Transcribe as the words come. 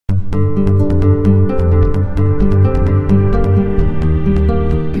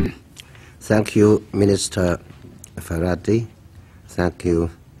Thank you, Minister Farati. Thank you,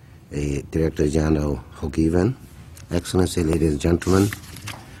 Director General Hogiven. Excellency, ladies and gentlemen,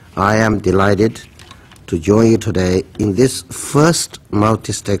 I am delighted to join you today in this first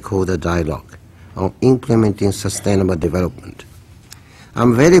multi-stakeholder dialogue on implementing sustainable development.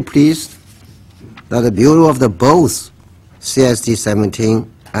 I'm very pleased that the Bureau of both CSD 17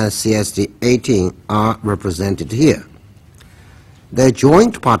 and CSD 18 are represented here. Their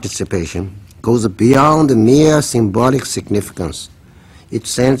joint participation goes beyond the mere symbolic significance. It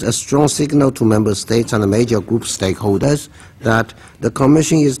sends a strong signal to member states and the major group stakeholders that the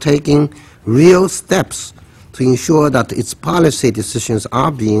Commission is taking real steps to ensure that its policy decisions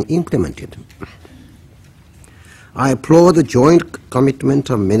are being implemented. I applaud the joint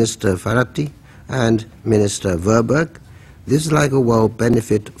commitment of Minister Farati and Minister Verberg. This likely will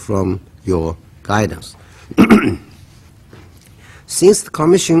benefit from your guidance. Since the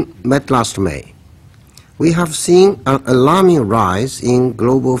Commission met last May, we have seen an alarming rise in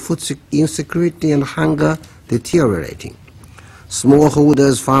global food insecurity and hunger deteriorating.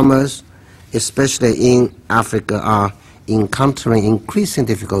 Smallholders, farmers, especially in Africa, are encountering increasing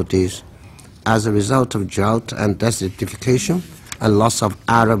difficulties as a result of drought and desertification and loss of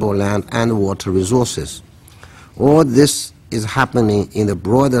arable land and water resources. All this is happening in the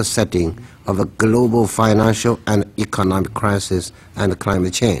broader setting of a global financial and economic crisis and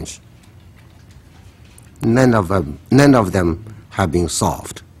climate change. None of them have been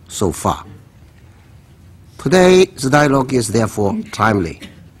solved so far. Today's dialogue is therefore timely.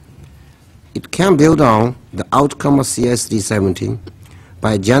 It can build on the outcome of CSD 17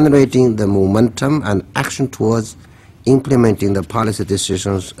 by generating the momentum and action towards implementing the policy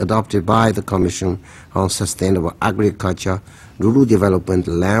decisions adopted by the Commission on Sustainable Agriculture, Rural Development,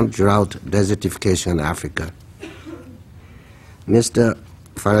 Land Drought, Desertification in Africa. Mr.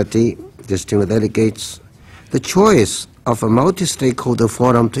 Farati, distinguished delegates, the choice of a multi-stakeholder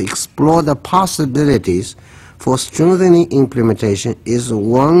forum to explore the possibilities for strengthening implementation is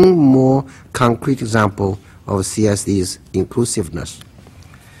one more concrete example of CSD's inclusiveness.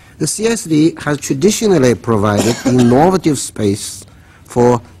 The CSD has traditionally provided innovative space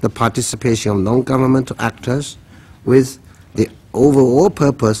for the participation of non-governmental actors with the overall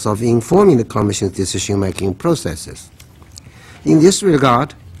purpose of informing the Commission's decision-making processes. In this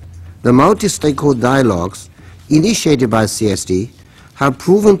regard, the multi-stakeholder dialogues initiated by CSD have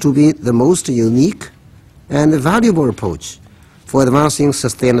proven to be the most unique and valuable approach for advancing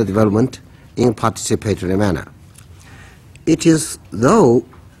sustainable development in a participatory manner. It is, though,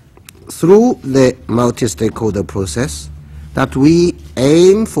 through the multi-stakeholder process that we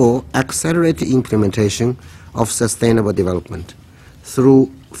aim for accelerated implementation of sustainable development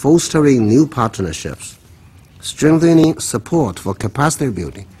through fostering new partnerships, strengthening support for capacity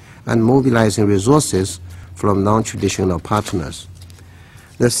building, and mobilizing resources from non-traditional partners.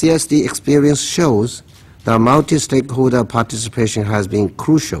 The CSD experience shows that multi-stakeholder participation has been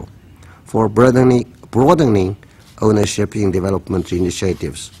crucial for broadening ownership in development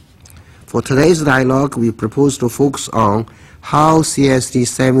initiatives. For today's dialogue, we propose to focus on how CSD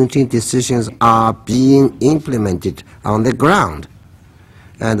 17 decisions are being implemented on the ground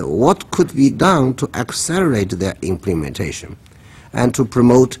and what could be done to accelerate their implementation and to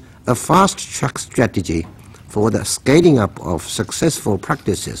promote a fast-track strategy for the scaling up of successful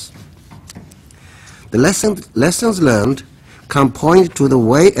practices. The lessons learned can point to the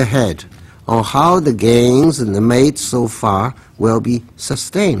way ahead on how the gains made so far will be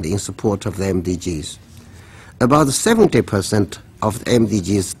sustained in support of the MDGs. About 70% of the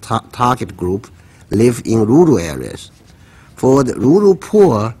MDGs target group live in rural areas. For the rural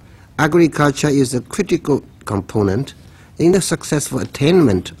poor, agriculture is a critical component in the successful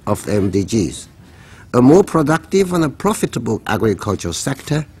attainment of the MDGs. A more productive and a profitable agricultural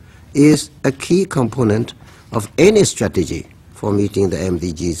sector is a key component of any strategy for meeting the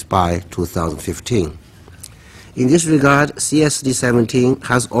MDGs by 2015. In this regard, CSD 17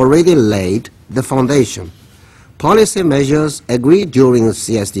 has already laid the foundation. Policy measures agreed during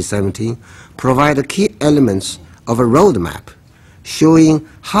CSD 17 provide key elements of a roadmap showing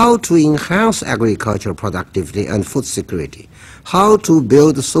how to enhance agricultural productivity and food security, how to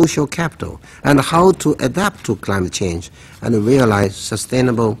build social capital, and how to adapt to climate change and realize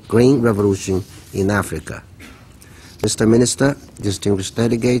sustainable green revolution in Africa. Mr. Minister, distinguished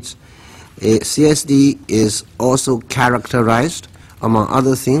delegates, CSD is also characterized, among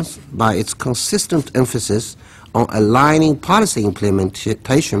other things, by its consistent emphasis on aligning policy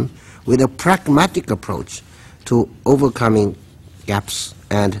implementation with a pragmatic approach to overcoming gaps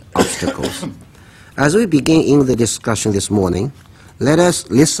and obstacles. As we begin in the discussion this morning, let us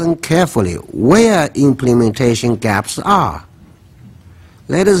listen carefully where implementation gaps are.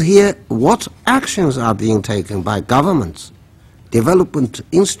 Let us hear what actions are being taken by governments, development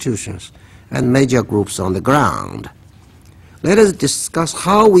institutions, and major groups on the ground. Let us discuss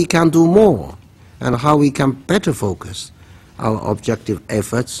how we can do more and how we can better focus our objective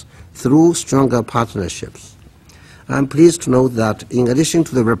efforts through stronger partnerships. I am pleased to note that in addition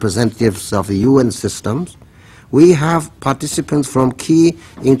to the representatives of the UN systems, we have participants from key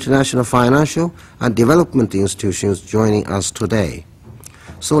international financial and development institutions joining us today.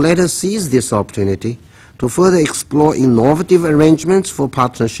 So let us seize this opportunity to further explore innovative arrangements for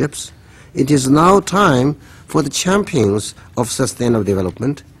partnerships. It is now time for the champions of sustainable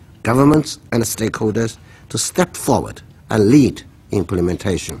development, governments and stakeholders to step forward and lead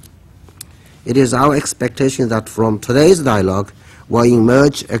implementation. It is our expectation that from today's dialogue will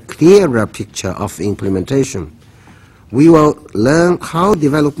emerge a clearer picture of implementation. We will learn how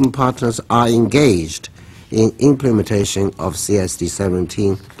development partners are engaged in implementation of CSD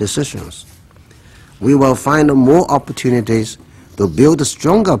 17 decisions. We will find more opportunities to build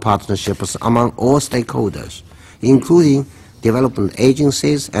stronger partnerships among all stakeholders, including development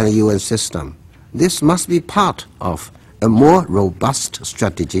agencies and the UN system. This must be part of a more robust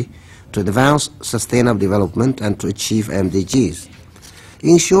strategy to advance sustainable development and to achieve MDGs.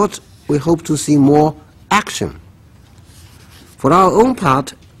 In short, we hope to see more action. For our own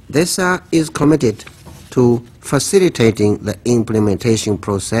part, DESA is committed to facilitating the implementation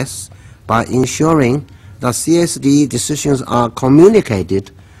process by ensuring that CSD decisions are communicated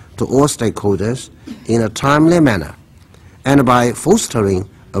to all stakeholders in a timely manner, and by fostering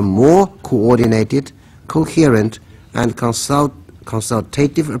a more coordinated, coherent, and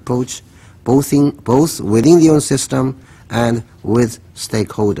consultative approach both within the UN system and with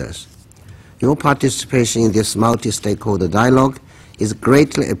stakeholders. Your participation in this multi-stakeholder dialogue is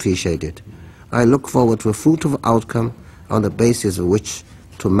greatly appreciated. I look forward to a fruitful outcome on the basis of which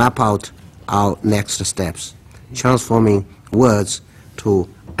to map out our next steps, transforming words to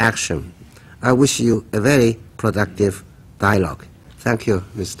action. I wish you a very productive dialogue. Thank you,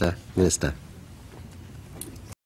 Mr. Minister.